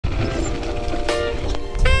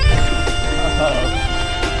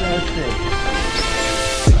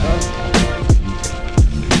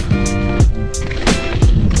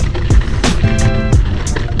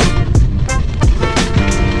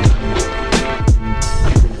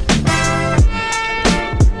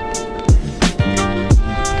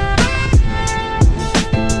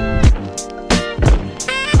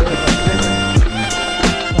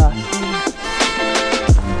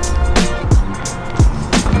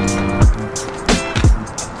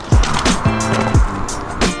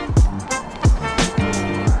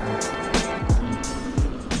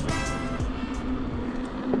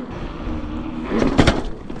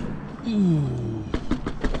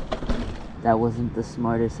wasn't the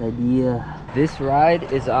smartest idea. This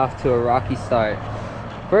ride is off to a rocky start.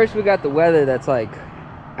 First, we got the weather that's like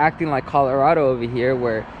acting like Colorado over here,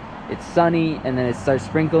 where it's sunny and then it starts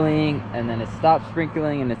sprinkling and then it stops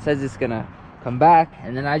sprinkling and it says it's gonna come back.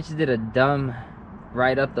 And then I just did a dumb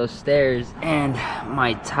ride up those stairs and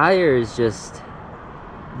my tire is just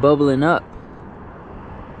bubbling up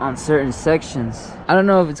on certain sections. I don't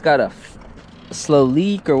know if it's got a slow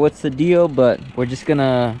leak or what's the deal, but we're just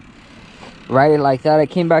gonna ride it like that. I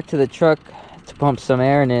came back to the truck to pump some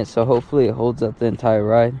air in it, so hopefully it holds up the entire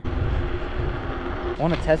ride. I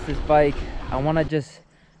want to test this bike. I want to just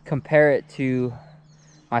compare it to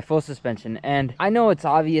my full suspension, and I know it's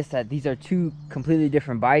obvious that these are two completely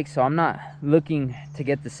different bikes, so I'm not looking to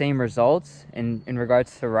get the same results in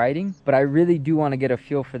regards to riding, but I really do want to get a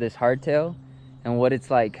feel for this hardtail and what it's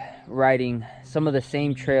like riding some of the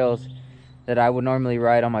same trails that I would normally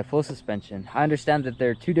ride on my full suspension. I understand that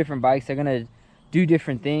they're two different bikes. They're gonna do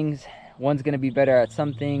different things. One's gonna be better at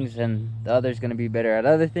some things and the other's gonna be better at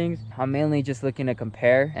other things. I'm mainly just looking to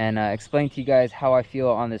compare and explain to you guys how I feel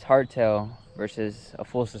on this hardtail versus a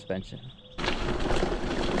full suspension.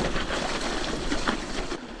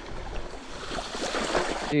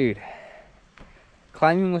 Dude,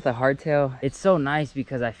 climbing with a hardtail, it's so nice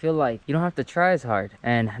because I feel like you don't have to try as hard.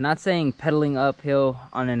 And I'm not saying pedaling uphill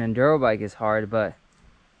on an enduro bike is hard, but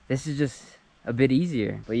this is just a bit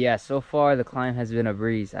easier. But yeah, so far the climb has been a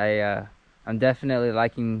breeze. I'm definitely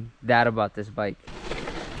liking that about this bike.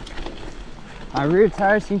 My rear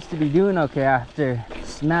tire seems to be doing okay after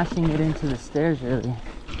smashing it into the stairs earlier.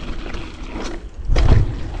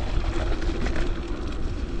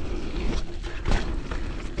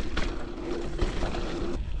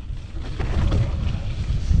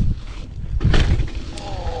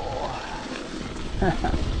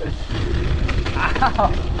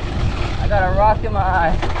 Ow! I got a rock in my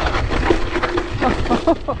eye.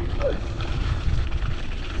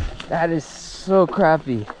 That is so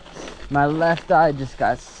crappy. My left eye just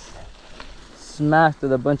got smashed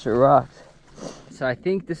with a bunch of rocks. So I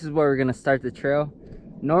think this is where we're gonna start the trail.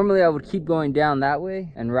 Normally I would keep going down that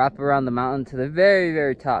way and wrap around the mountain to the very,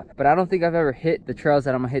 very top, but I don't think I've ever hit the trails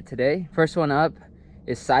that I'm gonna hit today. First one up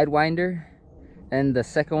is Sidewinder, and the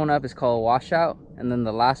second one up is called Washout, and then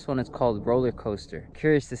the last one is called Roller Coaster.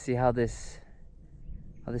 Curious to see how this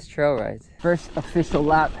trail rides. First official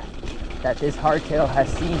lap that this hardtail has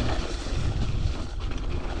seen.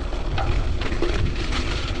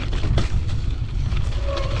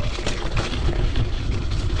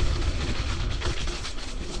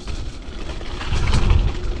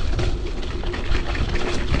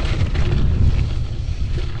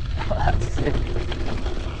 Oh, that's sick.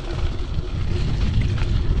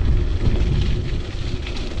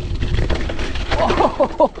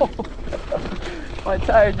 Whoa! My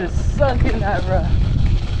tire just sunk in that rut.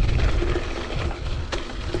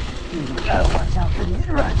 Dude, you gotta watch out for these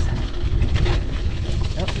ruts.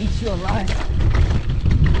 They'll eat you alive.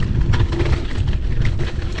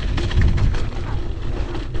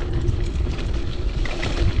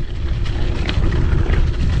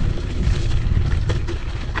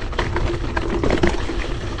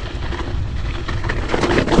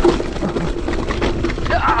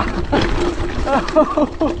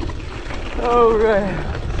 Oh, right.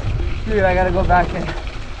 Dude, I gotta go back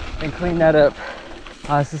and clean that up.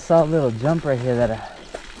 I just saw a little jump right here that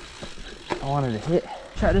I wanted to hit.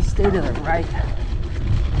 Try to stay to the right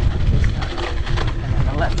this time, and then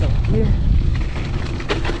the left over here.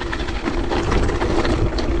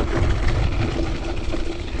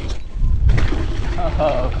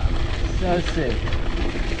 Oh, so sick.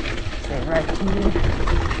 So right here.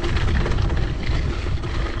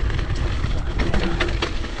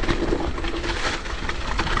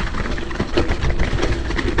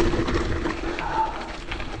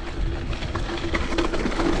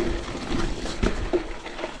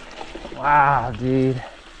 Wow, dude,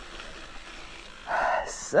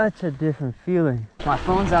 such a different feeling. My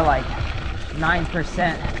phone's at like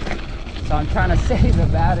 9%, so I'm trying to save the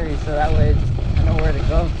battery so that way I know where to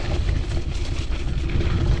go.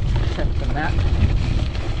 Check the map.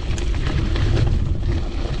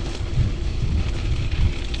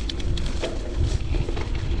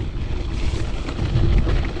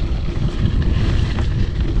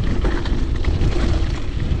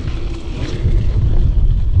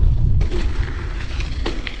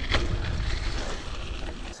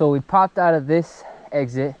 So we popped out of this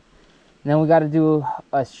exit, and then we got to do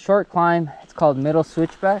a short climb. It's called Middle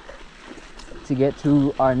Switchback to get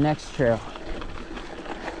to our next trail.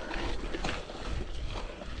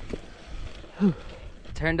 Whew.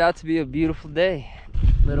 Turned out to be a beautiful day.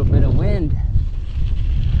 A little bit of wind.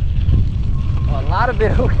 lot of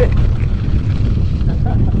bit of wind.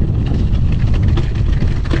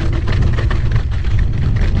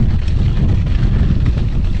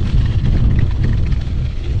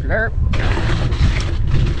 Blurp.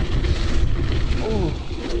 Ooh.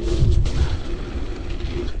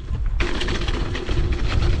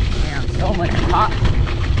 Man, so much pop.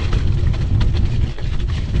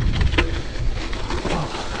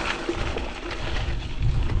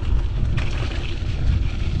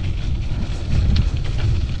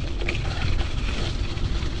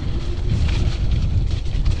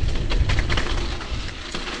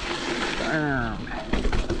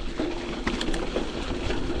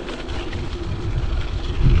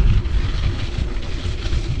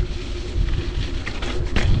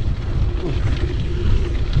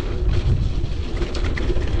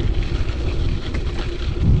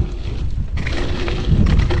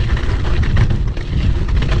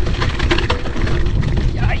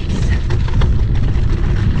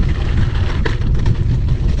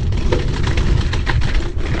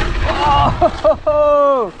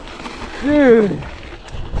 Oh, dude,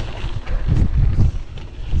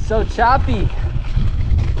 so choppy.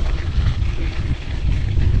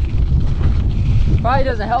 Probably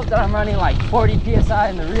doesn't help that I'm running like 40 psi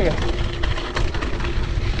in the rear,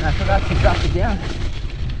 and I forgot to drop it down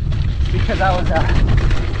because I was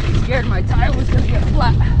scared my tire was gonna get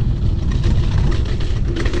flat.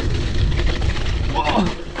 Whoa.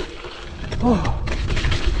 Oh.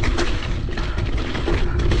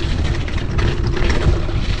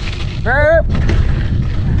 Burp.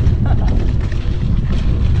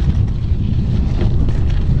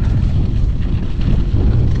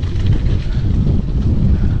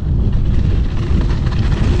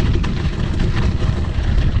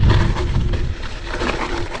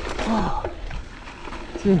 Oh,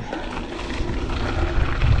 dude.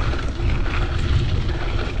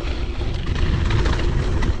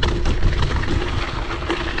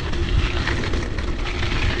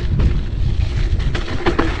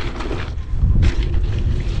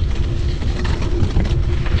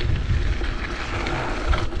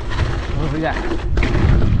 Yeah.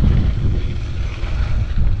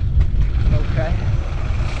 Okay.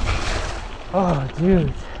 Oh,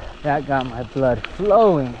 dude, that got my blood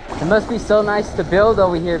flowing. It must be so nice to build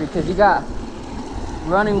over here because you got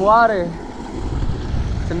running water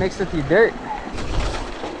to mix with your dirt.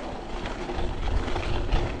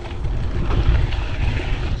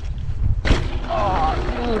 Oh,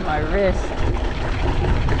 dude, my wrist.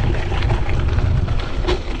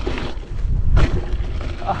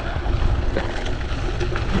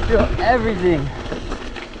 Feel everything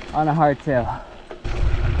on a hardtail.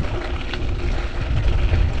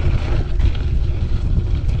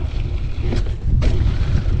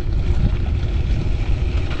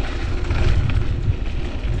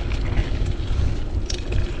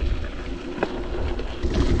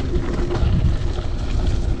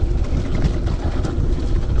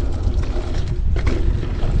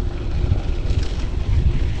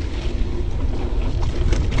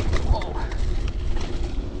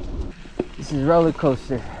 This is roller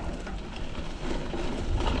coaster.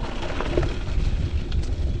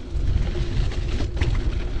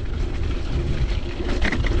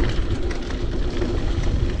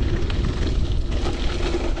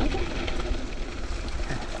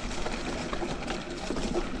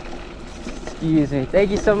 Excuse me.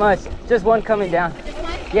 Thank you so much. Just one coming down. Just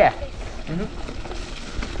one? Yeah.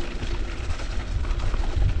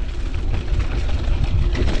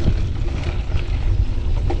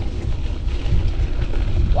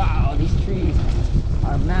 Wow, these trees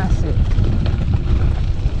are massive.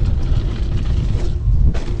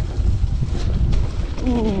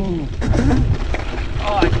 Ooh.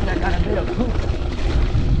 Oh, I think I got a bit of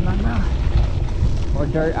poop in my mouth. Or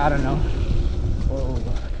dirt, I don't know. Whoa.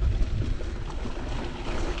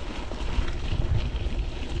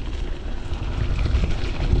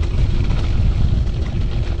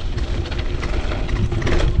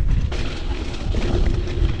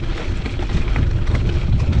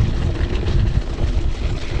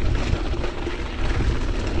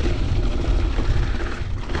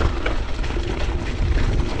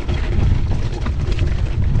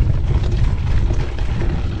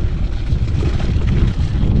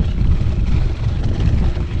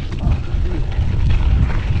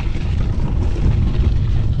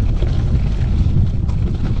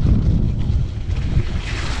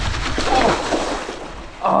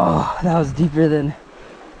 Oh, that was deeper than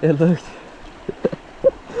it looked.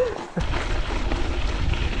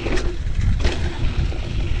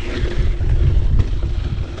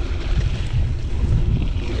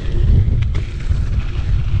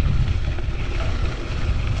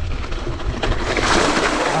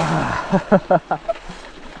 I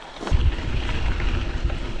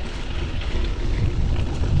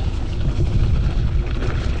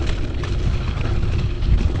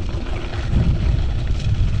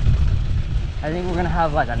think we're gonna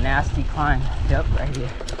have like a nasty climb. Yep, right here.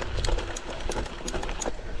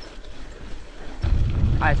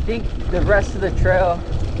 I think the rest of the trail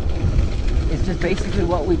is just basically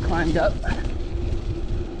what we climbed up.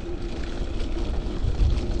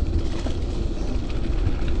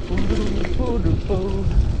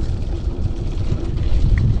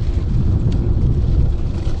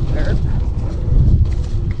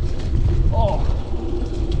 Oh,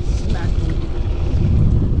 smack me.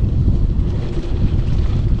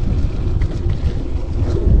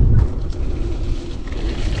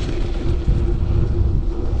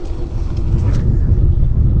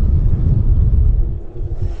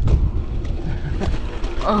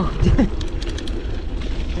 Oh,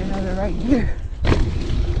 they have it right here.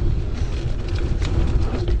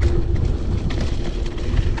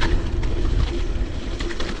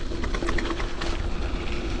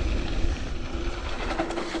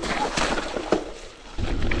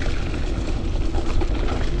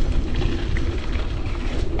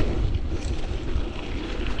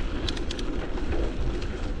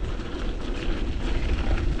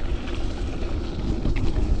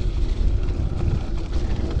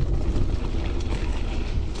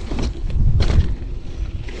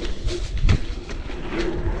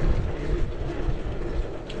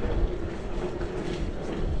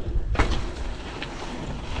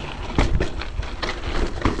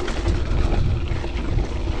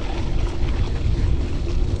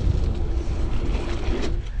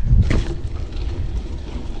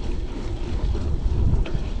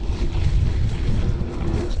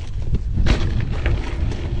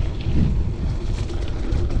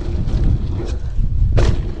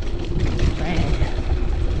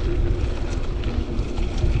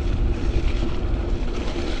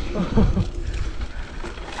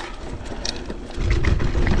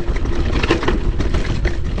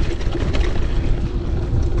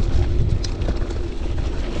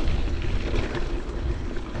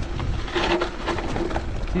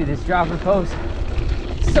 Dude, this dropper post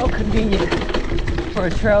is so convenient for a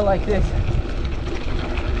trail like this.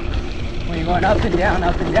 When you're going up and down,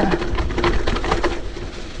 up and down.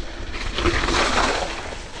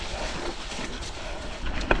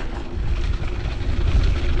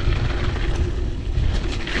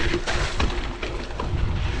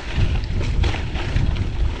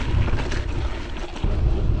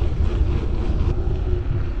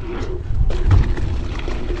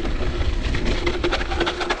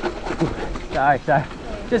 Sorry.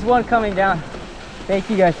 Just one coming down. Thank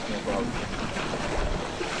you guys. No problem.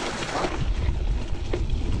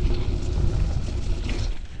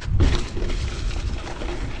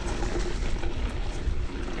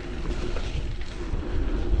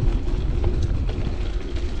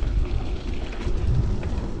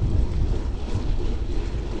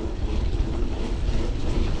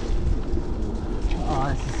 Oh,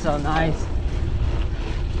 this is so nice.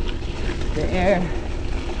 The air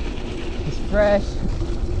is fresh.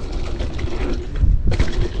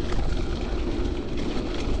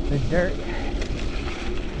 The dirt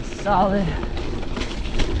is solid.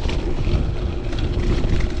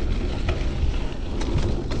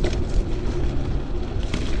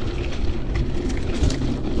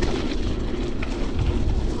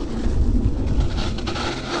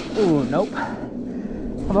 Ooh, nope.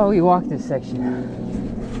 How about we walk this section?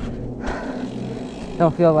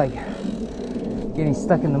 Don't feel like getting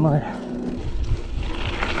stuck in the mud.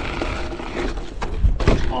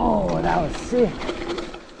 Oh, that was sick.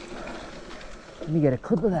 Let me get a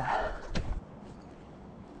clip of that.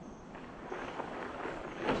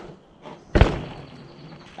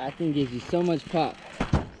 That thing gives you so much pop.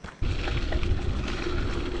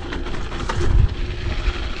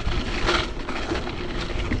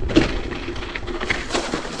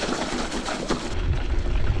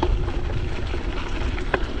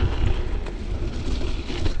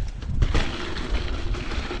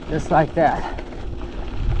 Just like that.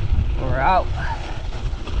 We're out.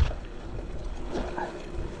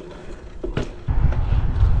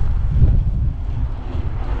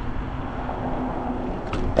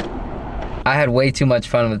 I had way too much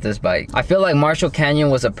fun with this bike. I feel like Marshall Canyon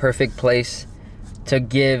was a perfect place to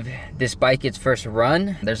give this bike its first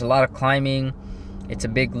run. There's a lot of climbing, it's a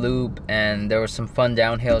big loop, and there was some fun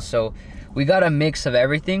downhill, so we got a mix of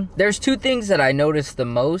everything. There's two things that I noticed the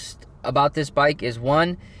most about this bike is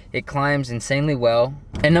one, it climbs insanely well,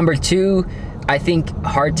 and number two, I think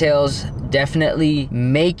hardtails definitely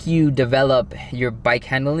make you develop your bike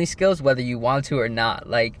handling skills whether you want to or not.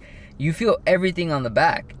 Like, you feel everything on the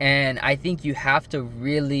back. And I think you have to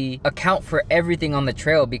really account for everything on the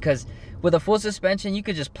trail, because with a full suspension, you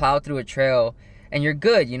could just plow through a trail and you're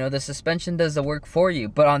good. You know, the suspension does the work for you.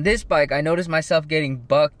 But on this bike, I noticed myself getting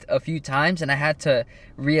bucked a few times, and I had to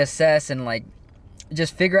reassess and like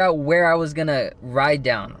just figure out where I was gonna ride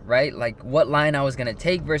down, right? Like what line I was gonna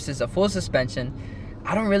take versus a full suspension.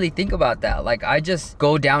 I don't really think about that. Like I just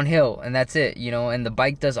go downhill and that's it, you know, and the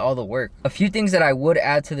bike does all the work. A few things that I would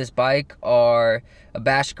add to this bike are a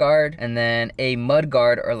bash guard and then a mud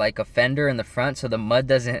guard or like a fender in the front so the mud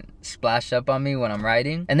doesn't splash up on me when I'm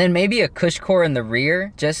riding. And then maybe a cush core in the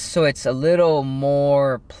rear just so it's a little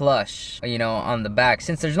more plush, you know, on the back.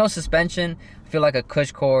 Since there's no suspension, I feel like a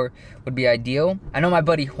cush core would be ideal. I know my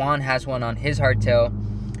buddy Juan has one on his hardtail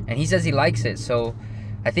and he says he likes it, so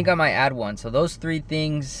I think I might add one. So those 3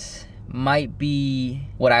 things might be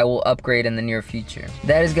what I will upgrade in the near future.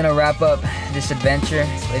 That is gonna wrap up this adventure,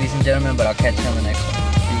 ladies and gentlemen, but I'll catch you on the next one.